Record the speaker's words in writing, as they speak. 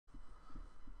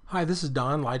Hi, this is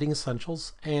Don, Lighting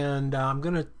Essentials, and I'm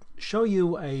going to show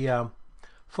you a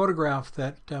photograph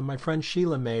that my friend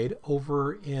Sheila made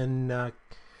over in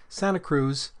Santa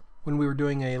Cruz when we were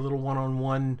doing a little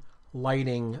one-on-one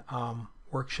lighting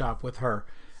workshop with her,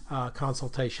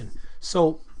 consultation.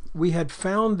 So we had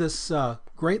found this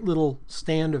great little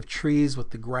stand of trees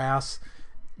with the grass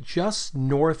just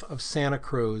north of Santa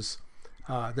Cruz.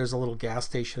 There's a little gas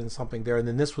station and something there, and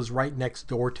then this was right next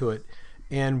door to it.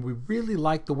 And we really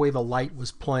liked the way the light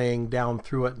was playing down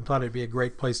through it and thought it'd be a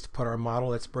great place to put our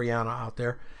model. That's Brianna out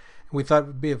there. And we thought it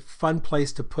would be a fun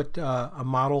place to put a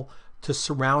model to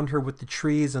surround her with the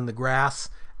trees and the grass.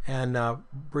 And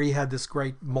Bree had this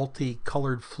great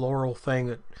multicolored floral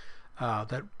thing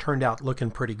that turned out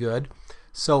looking pretty good.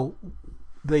 So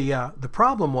the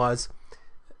problem was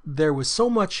there was so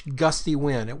much gusty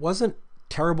wind. It wasn't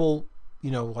terrible,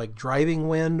 like driving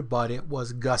wind, but it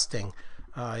was gusting.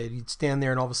 You'd stand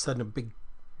there and all of a sudden a big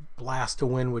blast of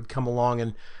wind would come along,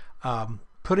 and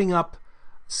putting up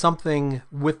something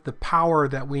with the power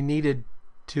that we needed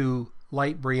to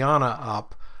light Brianna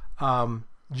up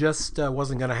just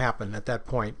wasn't going to happen at that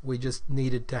point. We just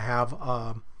needed to have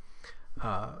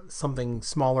something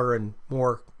smaller and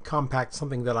more compact,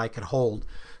 something that I could hold.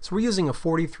 So we're using a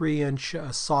 43-inch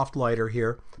soft lighter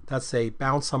here. That's a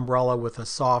bounce umbrella with a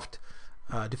soft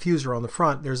diffuser on the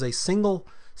front. There's a single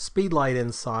speed light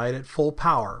inside at full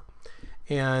power,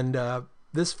 and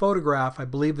this photograph, I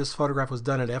believe this photograph was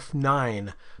done at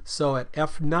f9. So at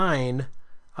f9,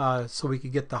 so we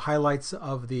could get the highlights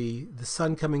of the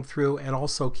sun coming through and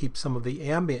also keep some of the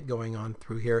ambient going on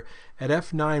through here. At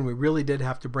f9 we really did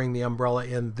have to bring the umbrella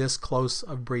in this close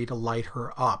of Bree to light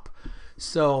her up.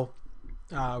 So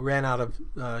ran out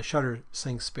of shutter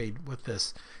sync speed with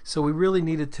this, so we really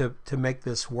needed to make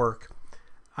this work.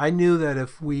 I knew that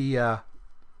if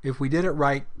we did it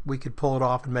right, we could pull it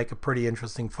off and make a pretty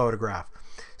interesting photograph.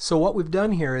 So what we've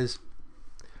done here is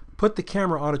put the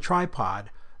camera on a tripod.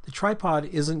 The tripod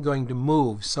isn't going to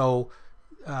move, so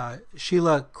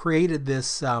Sheila created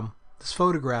this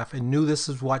photograph and knew this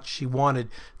is what she wanted.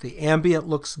 The ambient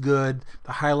looks good,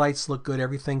 the highlights look good,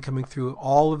 everything coming through,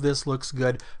 all of this looks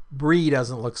good. Bree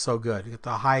doesn't look so good. You get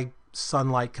the high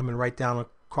sunlight coming right down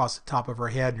across the top of her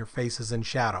head and her face is in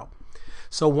shadow.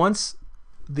 So once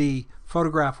the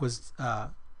photograph was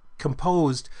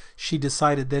composed, she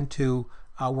decided then to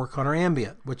work on her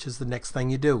ambient, which is the next thing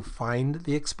you do. Find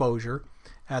the exposure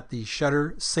at the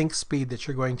shutter sync speed that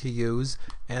you're going to use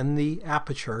and the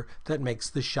aperture that makes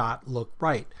the shot look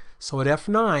right. So at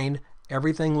f9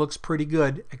 everything looks pretty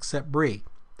good except Bree.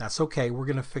 That's okay, we're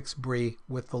going to fix Bree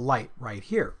with the light right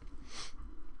here.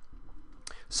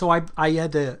 So I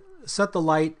had to set the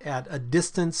light at a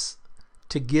distance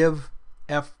to give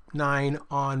f9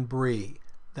 on Bree.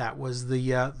 That was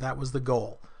the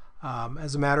goal.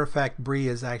 As a matter of fact, Bree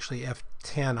is actually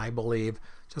f10, I believe,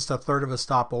 just a third of a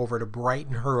stop over to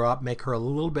brighten her up, make her a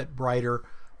little bit brighter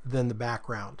than the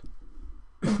background.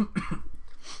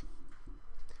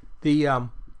 The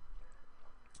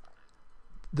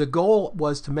goal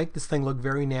was to make this thing look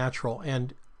very natural,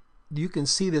 and you can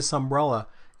see this umbrella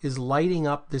is lighting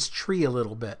up this tree a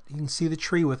little bit. You can see the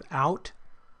tree without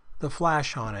the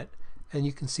flash on it, and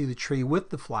you can see the tree with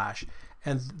the flash,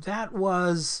 and that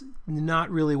was not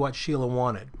really what Sheila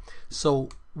wanted. So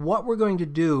what we're going to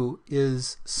do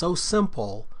is so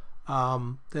simple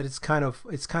that it's kind of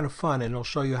fun, and it'll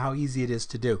show you how easy it is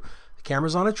to do. The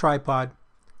camera's on a tripod,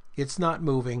 it's not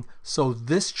moving, so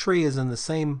this tree is in the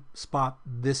same spot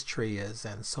this tree is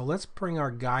in. So let's bring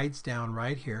our guides down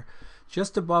right here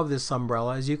just above this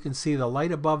umbrella. As you can see, the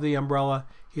light above the umbrella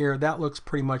here, that looks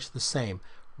pretty much the same.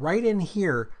 Right in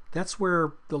here, that's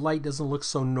where the light doesn't look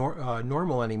so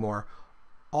normal anymore.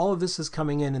 All of this is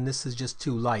coming in and this is just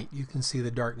too light. You can see the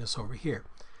darkness over here.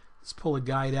 Let's pull a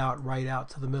guide out right out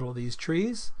to the middle of these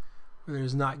trees where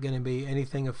there's not going to be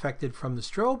anything affected from the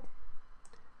strobe,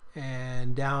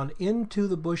 and down into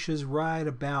the bushes right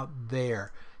about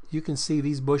there. You can see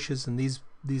these bushes and these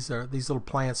little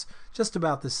plants just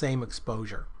about the same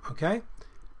exposure. Okay,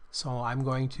 so I'm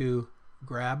going to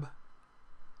grab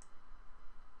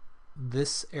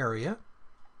this area,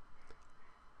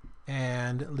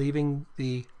 and leaving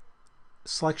the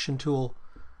selection tool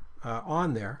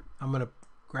on there, I'm going to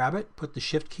grab it, put the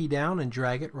shift key down, and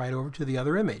drag it right over to the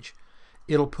other image.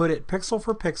 It'll put it pixel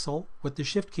for pixel with the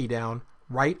shift key down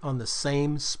right on the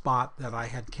same spot that I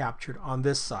had captured on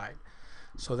this side.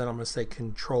 So then I'm going to say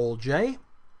Control J,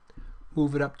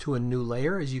 move it up to a new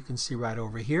layer, as you can see right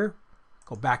over here.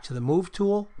 Go back to the move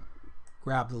tool,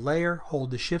 grab the layer,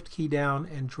 hold the shift key down,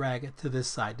 and drag it to this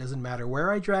side. Doesn't matter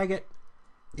where I drag it,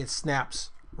 it snaps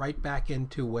right back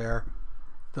into where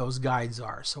those guides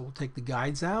are. So we'll take the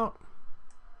guides out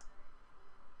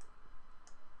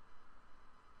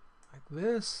like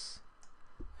this,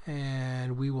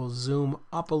 and we will zoom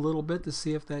up a little bit to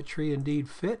see if that tree indeed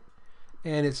fit.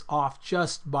 And it's off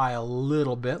just by a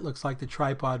little bit. Looks like the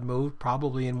tripod moved,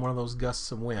 probably in one of those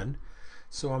gusts of wind.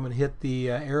 So I'm going to hit the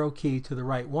arrow key to the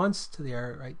right once, to the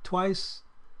right twice,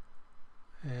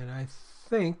 and I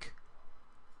think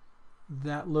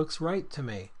that looks right to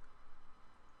me.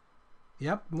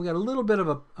 Yep, we got a little bit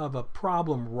of a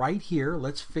problem right here.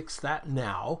 Let's fix that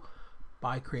now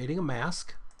by creating a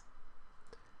mask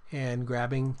and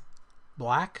grabbing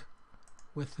black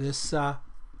with this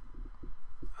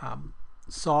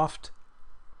soft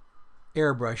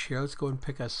airbrush here. Let's go and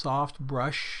pick a soft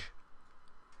brush.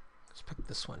 Let's pick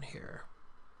this one here.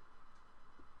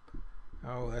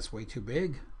 Oh, that's way too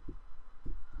big.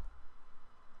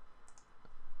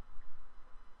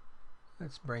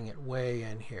 Let's bring it way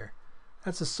in here.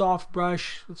 That's a soft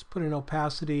brush. Let's put an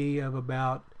opacity of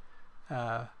about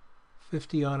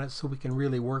 50 on it so we can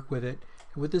really work with it.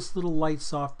 And with this little light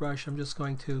soft brush, I'm just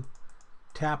going to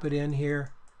tap it in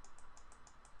here.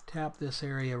 Tap this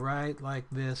area right like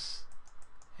this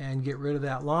and get rid of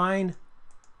that line.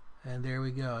 And there we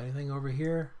go. Anything over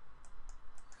here?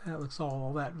 That looks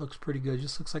all that looks pretty good.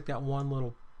 Just looks like that one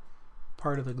little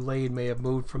part of the glade may have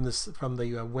moved from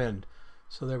the wind.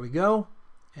 So there we go.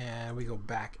 And we go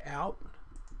back out.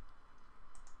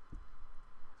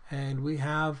 And we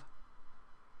have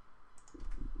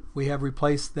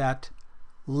replaced that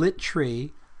lit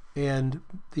tree and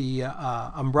the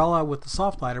umbrella with the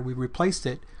soft lighter. We replaced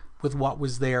it with what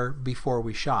was there before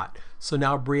we shot. So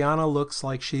now Brianna looks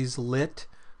like she's lit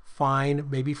fine,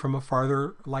 maybe from a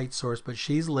farther light source, but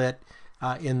she's lit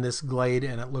in this glade,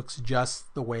 and it looks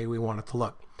just the way we want it to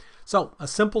look. So a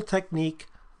simple technique,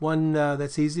 one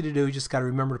that's easy to do. You just got to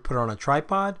remember to put it on a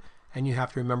tripod, and you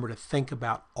have to remember to think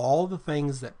about all the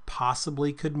things that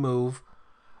possibly could move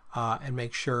and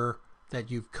make sure that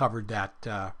you've covered that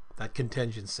that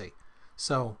contingency.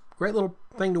 So great little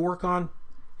thing to work on.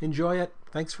 Enjoy it.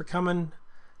 Thanks for coming.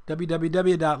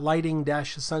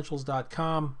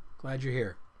 www.lighting-essentials.com. Glad you're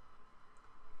here.